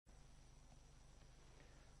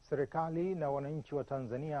Serikali na wananchi wa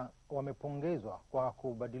Tanzania wamepongezwa kwa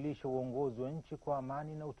kubadilisha uongozi wa nchi kwa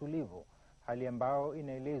amani na utulivu, hali ambayo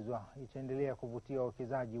inaelezwa itaendelea kuvutia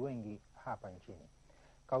wawekezaji wengi hapa nchini.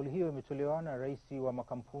 Kauli hiyo imetolewa na Rais wa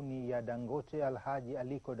makampuni ya Dangote,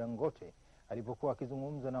 Aliko Dangote, alipokuwa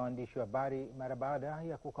akizungumza na waandishi wa habari mara baada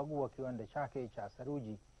ya kukagua kiwanda chake cha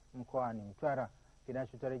saruji mkoani Mtwara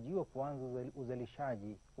kinachotarajiwa kuanza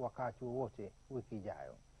uzalishaji wakati wowote wiki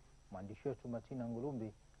ijayo. Mwandishi wetu Matina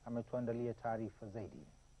Ngulumbi ametuandalia taarifa zaidi.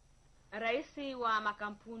 Rais wa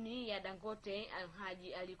makampuni ya Dangote,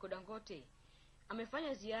 Aliko Dangote,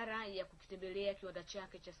 amefanya ziara ya kukitembelea kiwanda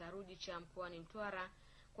chake cha saruji cha mkoani Mtwara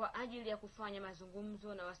kwa ajili ya kufanya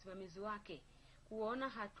mazungumzo na wasimamizi wake kuona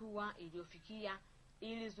hatua iliyofikia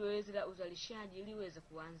ili zoezi la uzalishaji liweze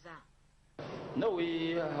kuanza. No,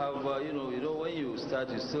 we have, when you start,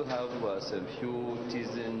 you still have some few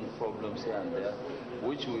teething problems here and there,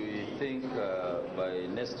 which we think by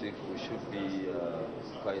next week we should be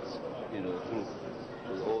quite, through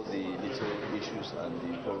with all the little issues and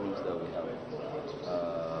the problems that we have.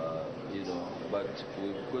 But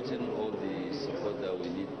we've gotten all the support that we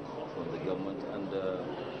need from the government, and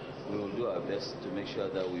we will do our best to make sure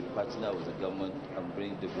that we partner with the government and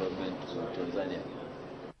bring development to Tanzania.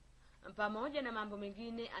 Pamoja na mambo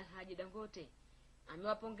mengine, Dangote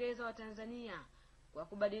amewapongeza wa Tanzania kwa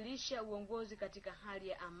kubadilisha uongozi katika hali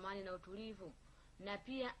ya amani na utulivu, na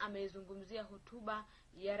pia amezungumzia hotuba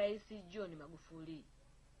ya Rais John Magufuli.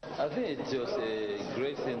 I think it was a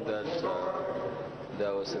great thing that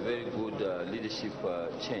there was a very good leadership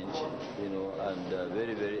change, and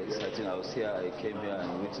very, very exciting. I was here, I came here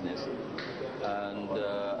and witnessed, and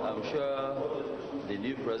I'm sure the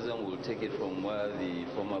new president will take it from where the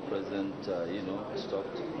former president,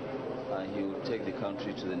 stopped, and he will take the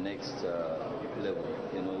country to the next level.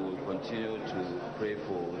 We'll continue to pray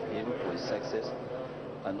for him, for his success,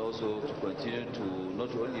 and also to continue to not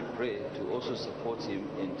only pray, to also support him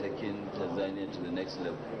in taking Tanzania to the next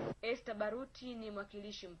level. Baruti ni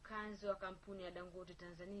mwakilishi mkazi wa kampuni ya Dangote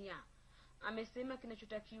Tanzania. Amesema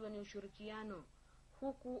kinachotakiwa ni ushirikiano,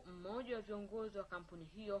 huku mmoja wa viongozi wa kampuni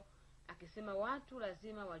hiyo akisema watu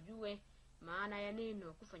lazima wajue maana ya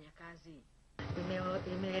neno kufanya kazi.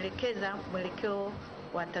 Imeelekeza mwelekeo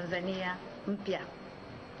wa Tanzania mpya.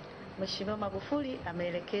 Mheshimiwa Magufuli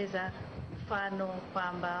ameelekeza mfano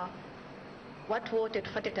kwamba watu wote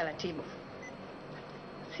tufuate taratibu.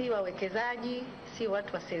 Si wawekezaji, si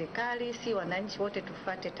watu wa serikali, si wananchi, wote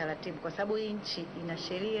tufuate taratibu, kwa sababu hii nchi ina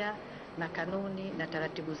sheria na kanuni na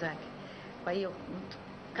taratibu zake. Kwa hiyo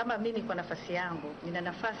kama mimi kwa nafasi yangu nina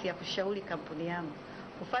nafasi ya kushauri kampuni yangu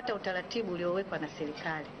kufuata utaratibu uliowekwa na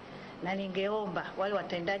serikali, na ningeomba wale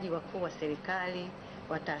watendaji wakuu wa serikali,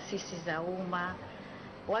 wa taasisi za umma,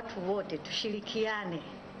 watu wote tushirikiane,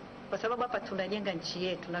 kwa sababu hapa tunajenga nchi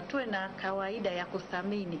yetu, na tuwe na kawaida ya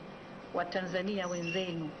kuthamini Watanzania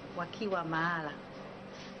wenzenu wakiwa mahala.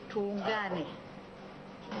 Tuungane.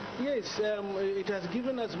 Yes, it has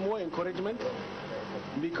given us more encouragement,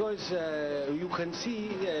 because you can see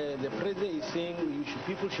the president is saying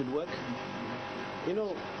people should work.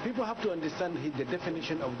 People have to understand the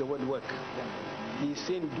definition of the word work. He's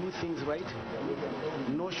saying do things right,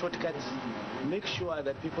 no shortcuts, make sure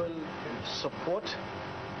that people support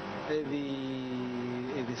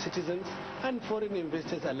the citizens and foreign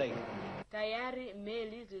investors alike. Tayari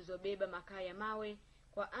meli zilizobeba makaa ya mawe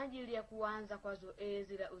kwa ajili ya kuanza kwa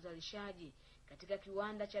zoezi la uzalishaji katika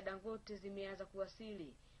kiwanda cha Dangote zimeanza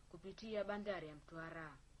kuwasili kupitia bandari ya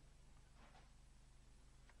Mtwara.